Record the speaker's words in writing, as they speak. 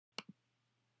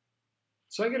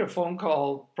So I get a phone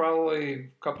call probably a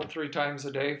couple, three times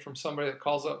a day from somebody that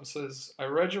calls up and says, I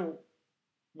read your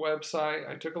website.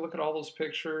 I took a look at all those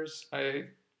pictures. I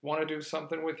want to do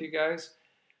something with you guys,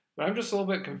 but I'm just a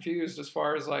little bit confused as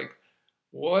far as like,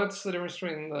 what's the difference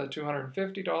between the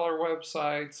 $250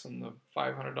 websites and the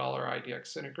 $500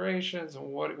 IDX integrations, and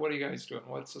what are you guys doing?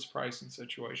 What's this pricing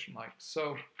situation like?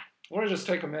 So I want to just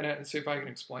take a minute and see if I can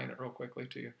explain it real quickly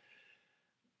to you.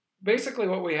 Basically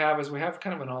what we have is we have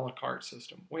kind of an a la carte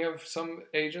system. We have some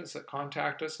agents that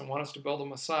contact us and want us to build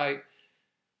them a site,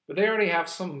 but they already have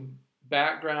some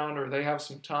background or they have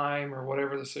some time or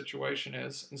whatever the situation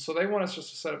is. And so they want us just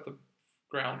to set up the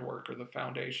groundwork or the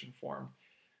foundation for them.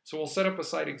 So we'll set up a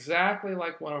site exactly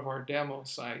like one of our demo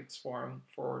sites for them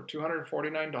for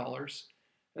 $249.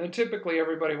 And then typically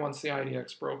everybody wants the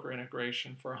IDX broker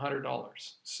integration for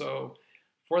 $100. So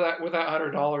for that, with that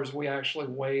 $100, we actually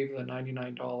waive the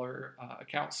 $99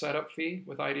 account setup fee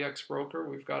with IDX Broker.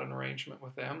 We've got an arrangement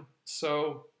with them.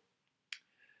 So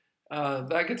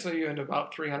that gets you into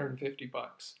about 350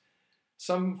 bucks.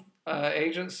 Some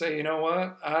agents say, you know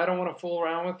what, I don't want to fool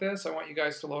around with this. I want you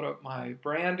guys to load up my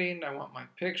branding. I want my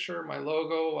picture, my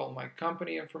logo, all my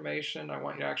company information. I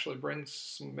want you to actually bring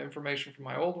some information from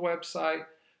my old website,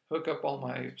 hook up all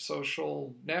my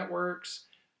social networks,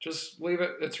 just leave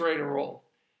it, it's ready to roll.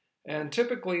 And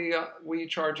typically we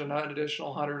charge an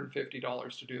additional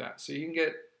 $150 to do that. So you can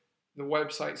get the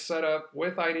website set up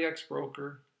with IDX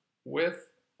Broker, with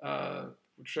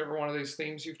whichever one of these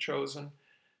themes you've chosen,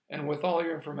 and with all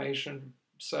your information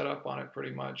set up on it pretty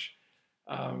much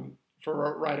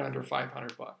for right under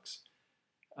 500 bucks.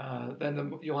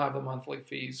 Then you'll have the monthly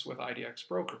fees with IDX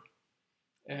Broker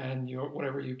and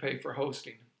whatever you pay for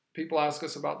hosting. People ask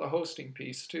us about the hosting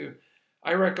piece too.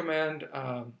 I recommend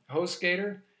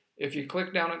HostGator. If you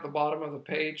click down at the bottom of the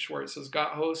page where it says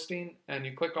Got Hosting and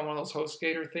you click on one of those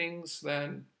HostGator things,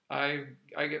 then I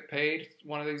get paid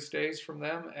one of these days from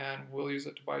them, and we'll use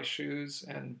it to buy shoes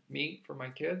and meat for my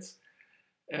kids.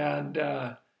 And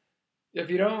if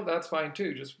you don't, that's fine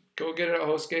too. Just go get it at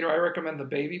HostGator. I recommend the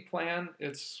baby plan.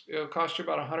 It'll cost you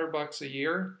about $100 a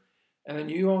year, and then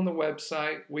you own the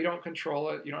website. We don't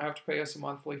control it. You don't have to pay us a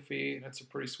monthly fee, and it's a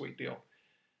pretty sweet deal.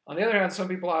 On the other hand, some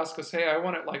people ask us, hey, I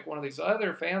want it like one of these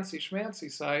other fancy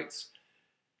schmancy sites.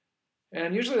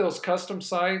 And usually those custom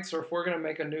sites, or if we're going to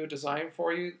make a new design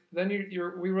for you, then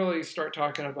we really start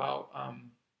talking about a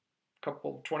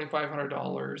couple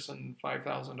 $2,500 and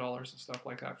 $5,000 and stuff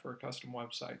like that for custom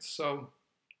websites. So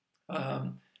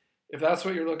if that's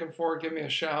what you're looking for, give me a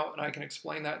shout and I can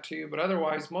explain that to you. But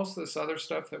otherwise, most of this other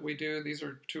stuff that we do, these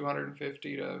are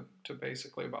 $250 to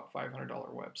basically about $500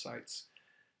 websites.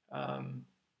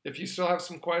 If you still have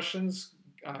some questions,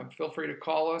 feel free to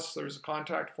call us. There's a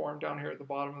contact form down here at the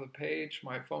bottom of the page.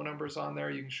 My phone number is on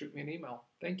there. You can shoot me an email.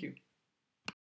 Thank you.